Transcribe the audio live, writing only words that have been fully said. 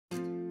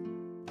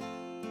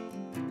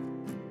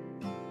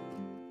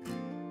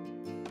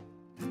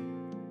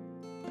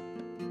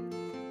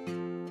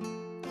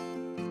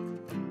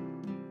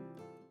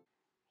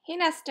Hey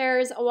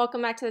Nesters,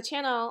 welcome back to the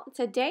channel.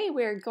 Today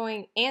we're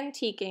going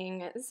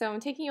antiquing. So I'm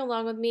taking you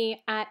along with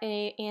me at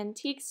an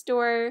antique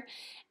store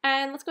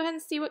and let's go ahead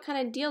and see what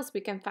kind of deals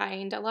we can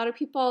find. A lot of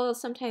people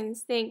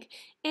sometimes think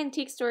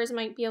antique stores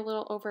might be a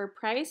little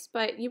overpriced,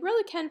 but you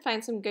really can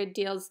find some good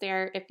deals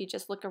there if you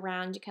just look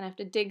around. You kind of have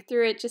to dig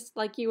through it just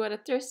like you would a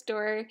thrift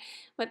store,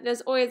 but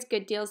there's always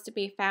good deals to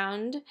be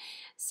found.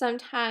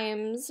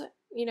 Sometimes,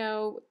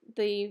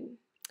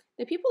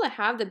 the people that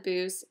have the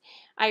booths,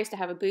 I used to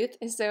have a booth,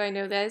 so I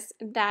know this,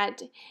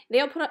 that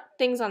they'll put up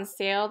things on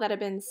sale that have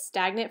been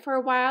stagnant for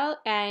a while,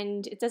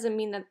 and it doesn't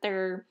mean that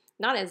they're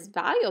not as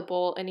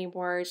valuable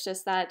anymore. It's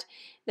just that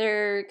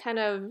they're kind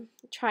of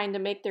trying to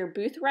make their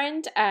booth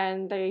rent,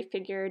 and they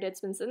figured it's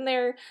been sitting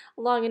there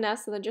long enough,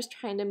 so they're just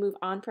trying to move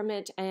on from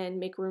it and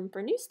make room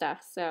for new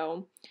stuff.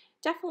 So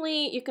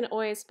definitely you can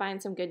always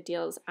find some good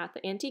deals at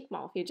the antique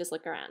mall if you just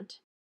look around.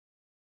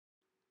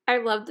 I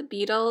love the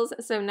Beatles,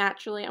 so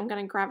naturally I'm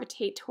going to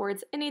gravitate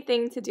towards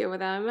anything to do with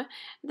them.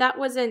 That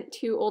wasn't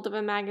too old of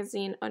a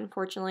magazine,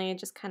 unfortunately. It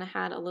just kind of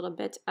had a little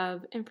bit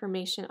of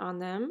information on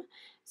them,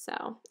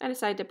 so I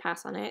decided to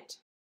pass on it.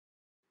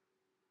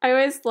 I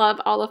always love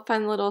all the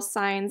fun little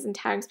signs and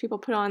tags people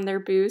put on their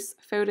booths,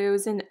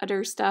 photos and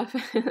other stuff.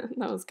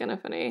 That was kind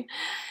of funny.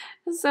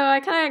 So I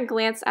kind of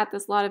glanced at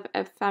this lot of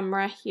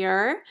ephemera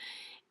here.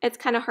 It's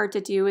kind of hard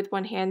to do with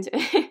one hand,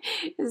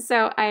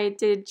 so I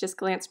did just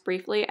glance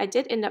briefly. I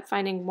did end up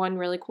finding one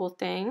really cool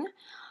thing.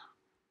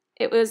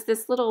 It was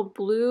this little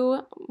blue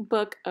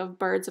book of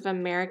Birds of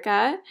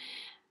America,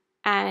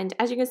 and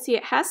as you can see,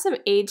 it has some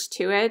age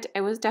to it.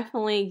 It was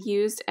definitely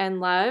used and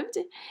loved.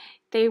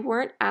 They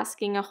weren't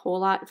asking a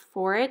whole lot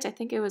for it. I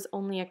think it was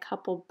only a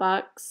couple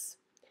bucks.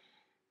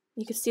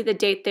 You can see the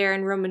date there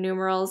in Roman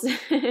numerals.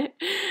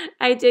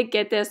 I did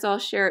get this, so I'll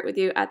share it with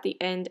you at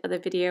the end of the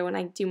video when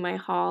I do my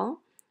haul.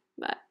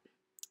 But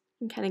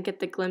you can kind of get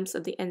the glimpse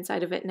of the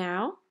inside of it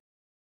now.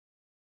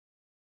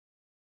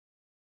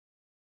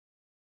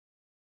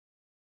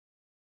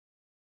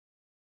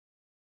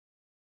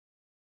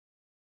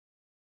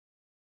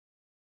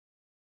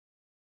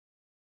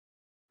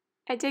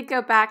 I did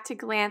go back to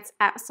glance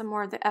at some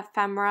more of the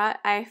ephemera.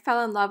 I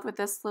fell in love with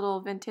this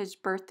little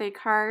vintage birthday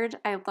card.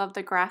 I love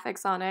the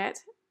graphics on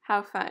it.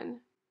 How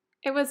fun.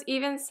 It was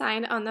even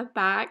signed on the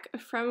back,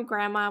 "From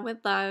Grandma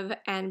with love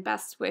and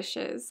best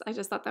wishes." I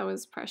just thought that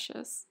was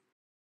precious.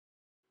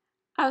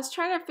 I was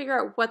trying to figure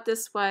out what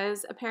this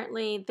was.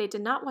 Apparently, they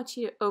did not want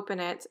you to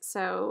open it,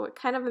 so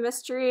kind of a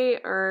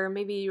mystery, or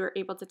maybe you were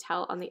able to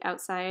tell on the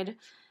outside.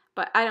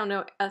 But I don't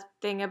know a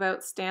thing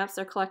about stamps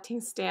or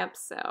collecting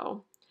stamps,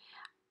 so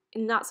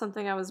not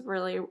something I was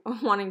really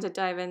wanting to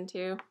dive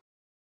into.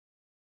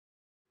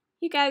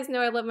 You guys know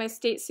I love my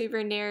state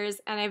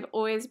souvenirs, and I've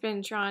always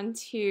been drawn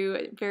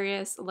to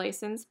various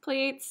license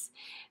plates.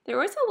 They're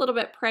always a little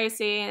bit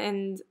pricey,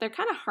 and they're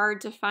kind of hard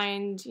to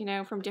find,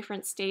 from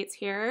different states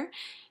here.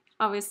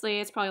 Obviously,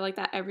 it's probably like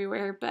that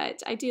everywhere,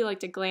 but I do like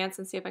to glance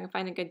and see if I can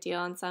find a good deal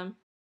on some.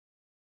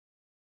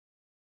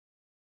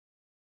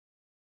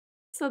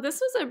 So this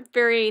was a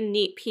very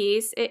neat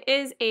piece. It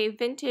is a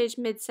vintage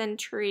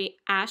mid-century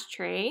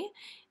ashtray.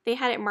 They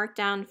had it marked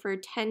down for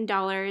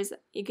 $10.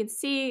 You can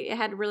see it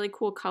had really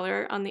cool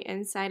color on the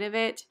inside of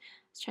it.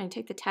 I was trying to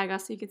take the tag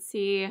off so you could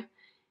see.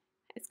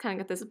 It's kind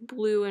of got this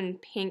blue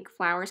and pink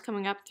flowers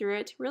coming up through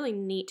it. Really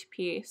neat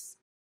piece.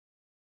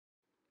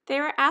 They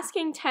were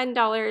asking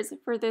 $10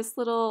 for this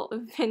little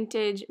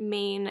vintage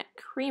Maine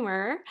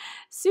creamer.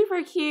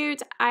 Super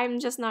cute.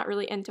 I'm just not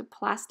really into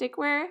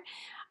plasticware.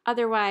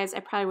 Otherwise, I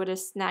probably would have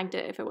snagged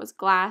it if it was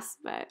glass,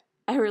 but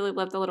I really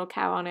love the little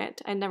cow on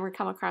it. I'd never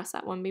come across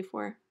that one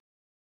before.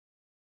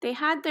 They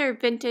had their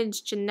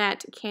vintage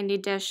Jeanette candy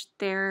dish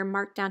there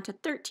marked down to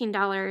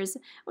 $13,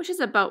 which is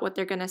about what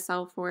they're going to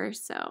sell for,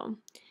 so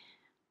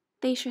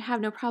they should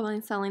have no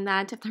problem selling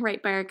that if the right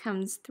buyer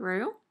comes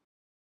through.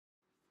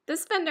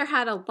 This vendor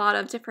had a lot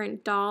of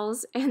different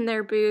dolls in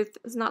their booth.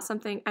 It's not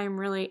something I'm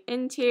really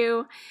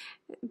into,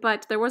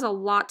 but there was a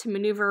lot to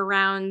maneuver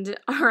around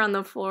on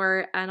the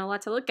floor and a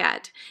lot to look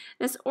at.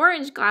 This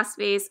orange glass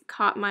vase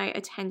caught my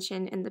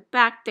attention in the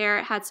back there.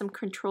 It had some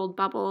controlled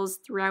bubbles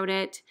throughout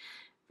it.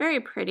 Very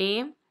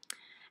pretty.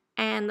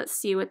 And let's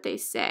see what they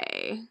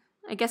say.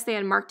 I guess they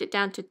had marked it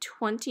down to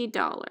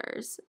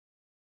 $20.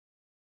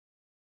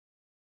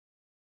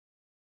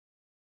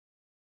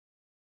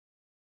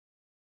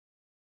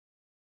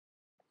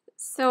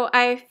 So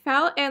I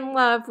fell in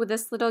love with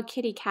this little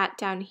kitty cat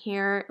down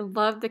here.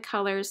 Love the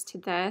colors to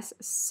this.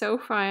 So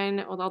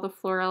fun with all the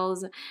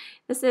florals.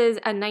 This is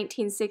a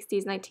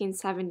 1960s,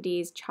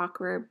 1970s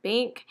chalkware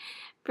bank.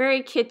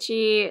 Very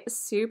kitschy,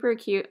 super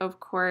cute, of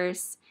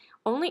course.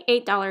 Only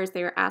 $8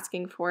 they were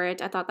asking for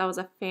it. I thought that was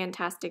a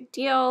fantastic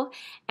deal.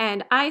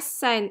 And I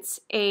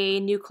sense a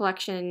new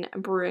collection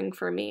brewing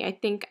for me. I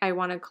think I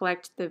want to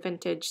collect the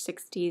vintage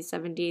 60s,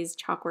 70s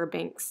chalkware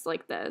banks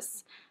like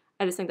this.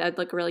 I just think that would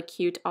look really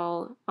cute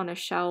all on a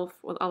shelf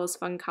with all those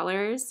fun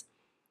colors.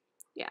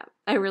 Yeah,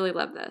 I really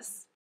love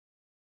this.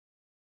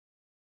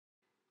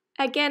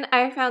 Again,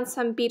 I found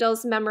some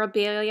Beatles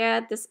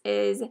memorabilia. This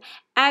is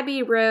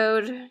Abbey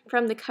Road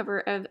from the cover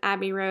of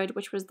Abbey Road,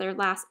 which was their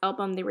last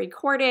album they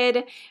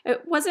recorded.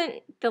 It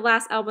wasn't the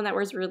last album that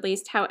was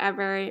released,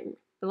 however,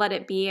 Let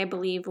It Be, I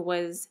believe,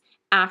 was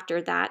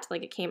after that.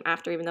 Like, it came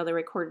after, even though they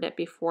recorded it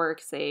before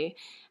because they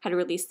had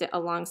released it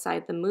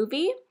alongside the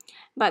movie.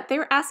 But they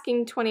were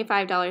asking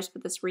 $25 for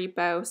this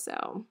repo,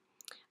 so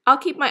I'll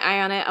keep my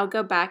eye on it. I'll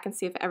go back and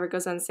see if it ever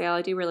goes on sale.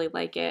 I do really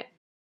like it.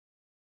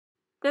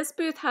 This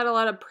booth had a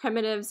lot of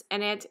primitives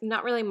in it.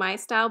 Not really my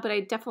style, but I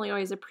definitely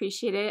always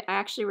appreciate it. I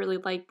actually really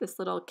like this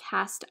little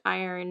cast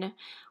iron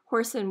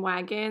horse and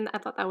wagon. I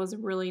thought that was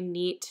really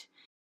neat.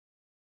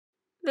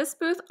 This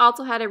booth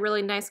also had a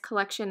really nice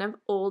collection of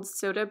old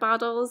soda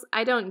bottles.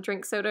 I don't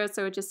drink soda,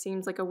 so it just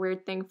seems like a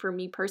weird thing for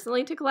me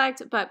personally to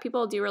collect, but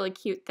people do really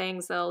cute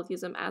things. They'll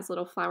use them as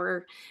little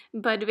flower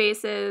bud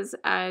vases,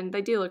 and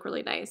they do look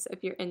really nice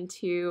if you're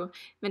into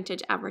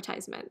vintage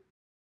advertisement.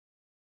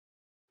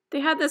 They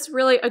had this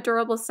really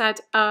adorable set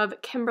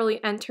of Kimberly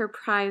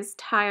Enterprise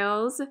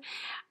tiles.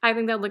 I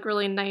think that look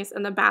really nice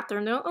in the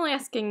bathroom. They're only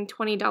asking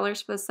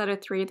 $20 for the set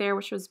of 3 there,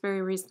 which was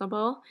very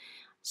reasonable.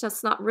 It's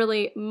just not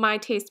really my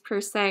taste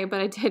per se,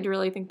 but I did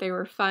really think they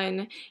were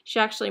fun. She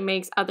actually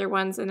makes other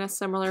ones in a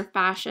similar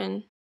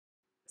fashion.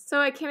 So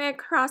I came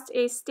across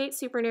a state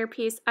souvenir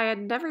piece I had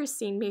never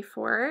seen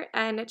before,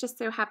 and it just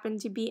so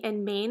happened to be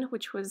in Maine,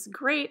 which was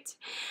great.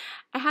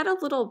 I had a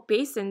little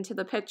basin to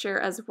the picture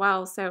as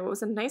well, so it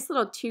was a nice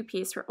little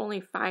 2-piece for only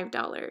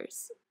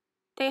 $5.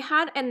 They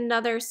had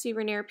another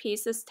souvenir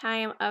piece this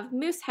time of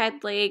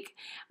Moosehead Lake,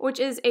 which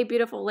is a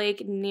beautiful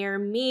lake near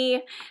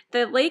me.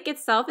 The lake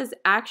itself is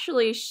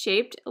actually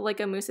shaped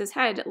like a moose's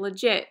head,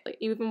 legit. Like,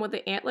 even with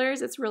the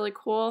antlers, it's really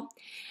cool.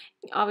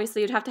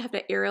 Obviously, you'd have to have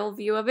an aerial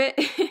view of it,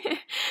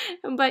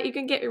 but you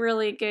can get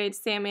really good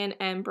salmon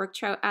and brook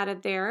trout out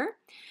of there.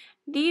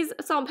 These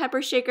salt and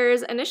pepper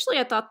shakers, initially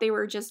I thought they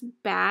were just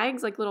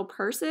bags, like little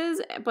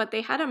purses, but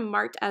they had them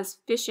marked as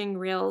fishing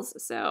reels,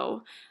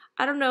 so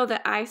I don't know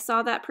that I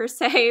saw that per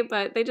se,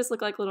 but they just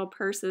look like little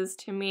purses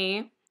to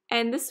me.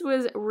 And this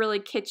was really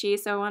kitschy,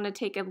 so I want to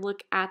take a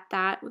look at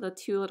that with the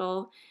 2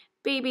 little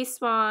baby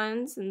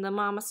swans and the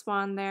mama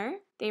swan there.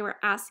 They were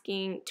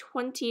asking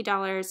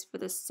 $20 for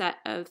the set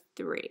of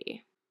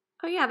 3.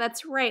 Oh yeah,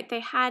 that's right. They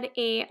had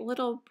a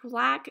little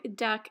black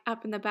duck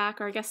up in the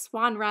back, or I guess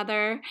swan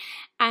rather,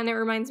 and it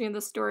reminds me of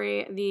the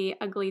story, The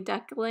Ugly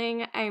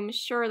Duckling. I'm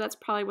sure that's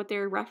probably what they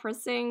were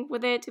referencing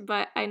with it,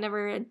 but I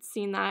never had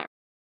seen that.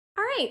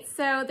 Alright,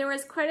 so there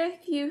was quite a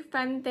few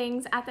fun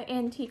things at the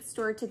antique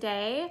store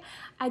today.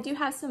 I do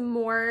have some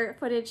more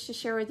footage to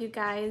share with you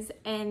guys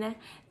in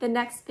the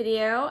next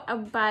video,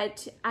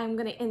 but I'm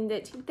going to end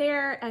it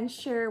there and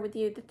share with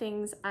you the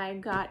things I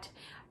got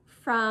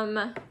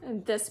from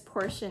this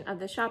portion of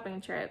the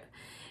shopping trip.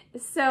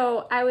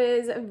 So I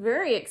was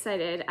very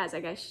excited, as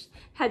I guess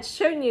had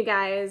shown you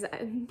guys,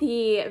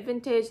 the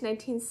vintage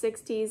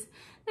 1960s,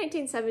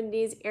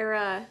 1970s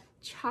era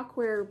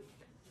chalkware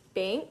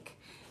bank.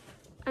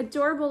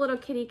 Adorable little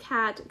kitty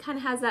cat. Kind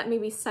of has that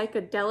maybe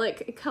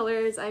psychedelic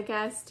colors, I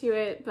guess, to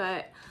it,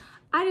 but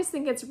I just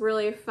think it's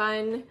really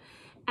fun,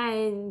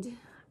 and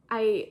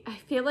I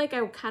feel like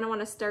I kind of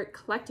want to start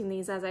collecting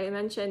these. As I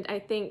mentioned, I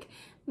think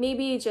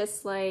maybe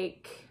just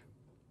like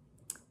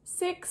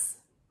six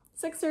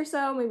or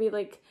so, maybe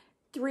like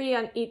 3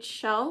 on each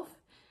shelf,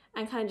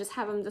 and kind of just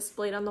have them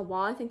displayed on the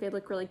wall. I think they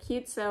look really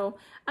cute, so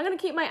I'm gonna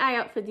keep my eye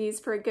out for these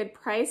for a good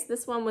price.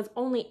 This one was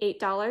only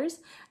 $8.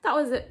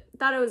 Thought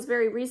it was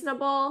very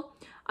reasonable.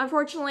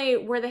 Unfortunately,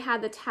 where they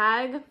had the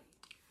tag,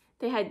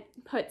 they had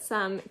put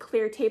some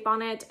clear tape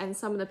on it, and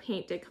some of the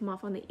paint did come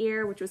off on the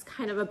ear, which was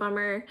kind of a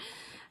bummer.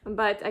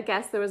 But I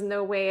guess there was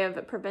no way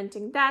of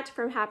preventing that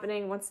from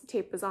happening once the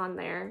tape was on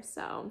there,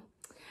 so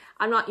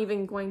I'm not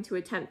even going to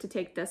attempt to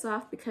take this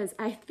off because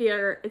I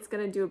fear it's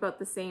gonna do about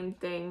the same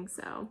thing,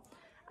 so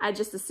I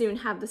just as soon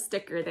have the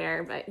sticker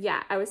there. But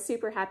yeah, I was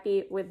super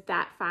happy with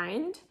that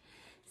find.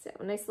 So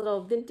nice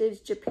little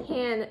vintage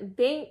Japan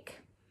bank.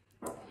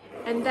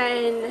 And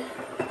then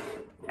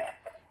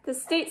the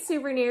state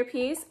souvenir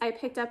piece, I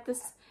picked up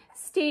this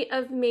State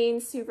of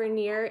Maine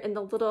souvenir in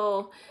the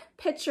little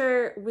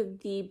pitcher with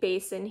the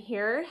basin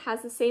here. It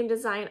has the same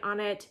design on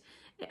it.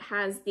 It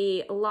has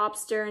the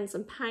lobster and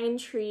some pine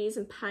trees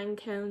and pine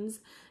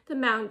cones, the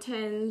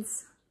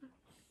mountains.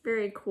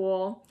 Very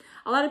cool.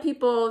 A lot of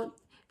people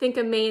think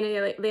of Maine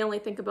and they only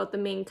think about the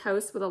Maine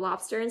coast with the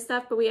lobster and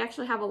stuff, but we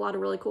actually have a lot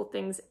of really cool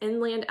things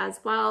inland as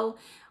well.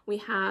 We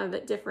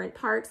have different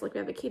parks, like we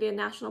have Acadia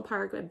National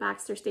Park, we have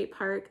Baxter State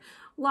Park,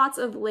 lots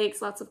of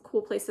lakes, lots of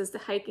cool places to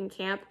hike and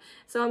camp.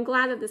 So I'm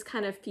glad that this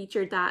kind of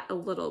featured that a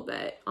little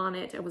bit on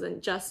it. It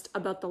wasn't just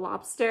about the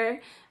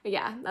lobster. But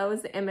yeah, that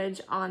was the image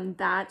on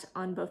that,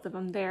 on both of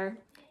them there.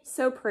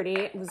 So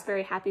pretty. I was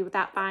very happy with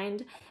that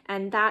find.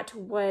 And that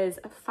was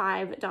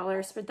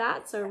 $5 for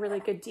that, so a really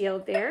good deal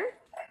there.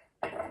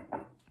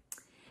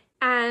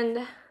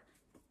 And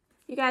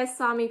you guys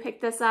saw me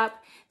pick this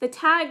up. The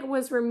tag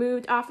was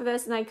removed off of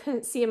this and I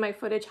couldn't see in my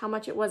footage how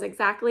much it was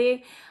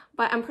exactly,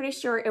 but I'm pretty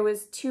sure it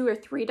was $2 or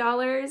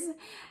 $3.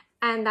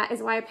 and that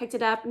is why I picked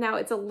it up. Now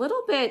it's a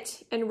little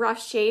bit in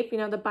rough shape, you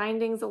know, the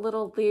binding's a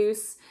little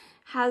loose,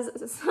 has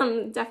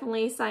some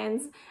definitely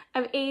signs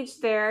of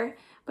age there,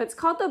 but it's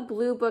called the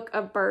Blue Book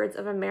of Birds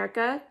of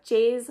America: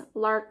 Jays,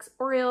 Larks,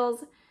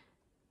 Orioles,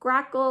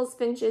 Grackles,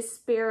 Finches,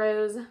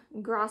 Sparrows,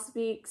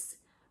 Grosbeaks,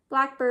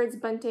 Blackbirds,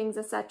 Buntings,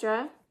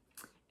 etc.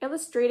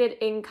 Illustrated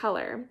in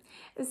color.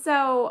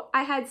 So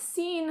I had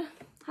seen,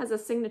 has a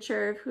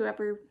signature of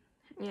whoever,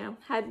 you know,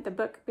 had the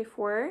book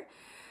before,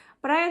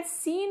 but I had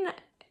seen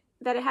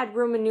that it had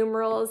Roman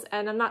numerals,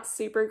 and I'm not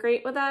super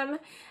great with them,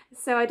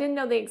 so I didn't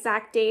know the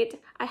exact date.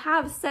 I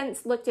have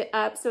since looked it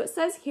up, so it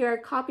says here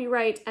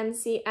copyright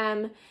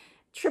MCM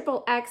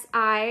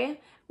XXXI,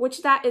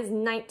 which that is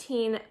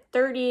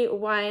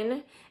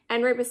 1931,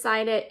 and right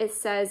beside it, it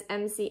says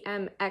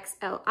MCM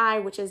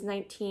XLI, which is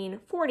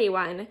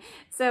 1941.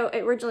 So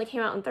it originally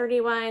came out in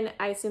 31.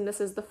 I assume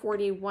this is the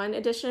 41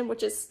 edition,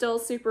 which is still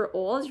super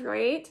old,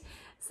 right?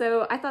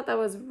 So I thought that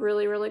was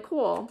really, really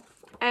cool.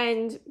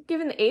 And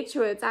given the age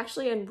to it, it's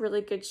actually in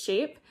really good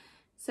shape.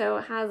 So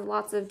it has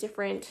lots of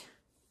different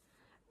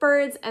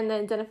birds, and the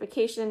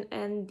identification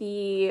and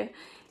the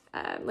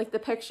like the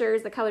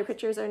pictures, the color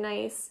pictures are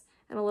nice,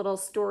 and a little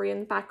story in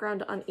the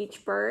background on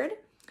each bird.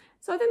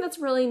 So I think that's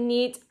really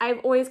neat. I've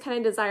always kind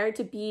of desired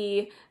to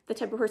be the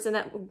type of person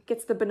that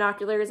gets the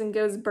binoculars and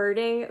goes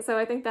birding. So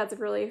I think that's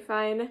really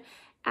fun.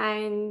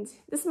 And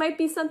this might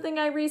be something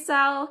I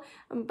resell,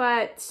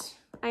 but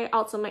I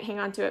also might hang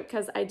on to it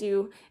because I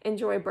do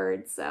enjoy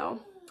birds.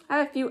 So I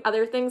have a few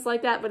other things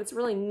like that, but it's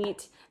really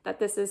neat that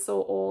this is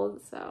so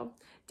old. So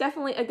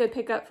definitely a good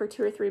pickup for $2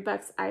 or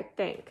 $3, I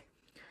think.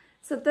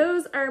 So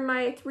those are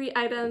my 3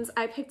 items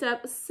I picked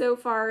up so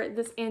far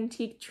this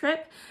antique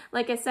trip.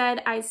 Like I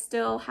said, I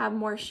still have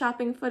more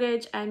shopping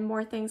footage and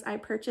more things I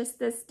purchased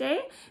this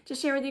day to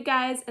share with you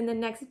guys in the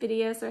next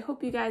video. So I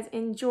hope you guys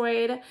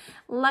enjoyed.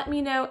 Let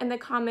me know in the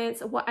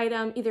comments what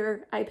item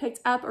either I picked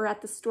up or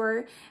at the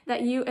store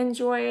that you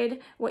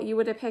enjoyed, what you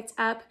would have picked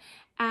up.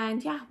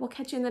 And yeah, we'll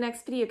catch you in the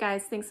next video,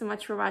 guys. Thanks so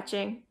much for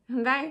watching.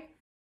 Bye.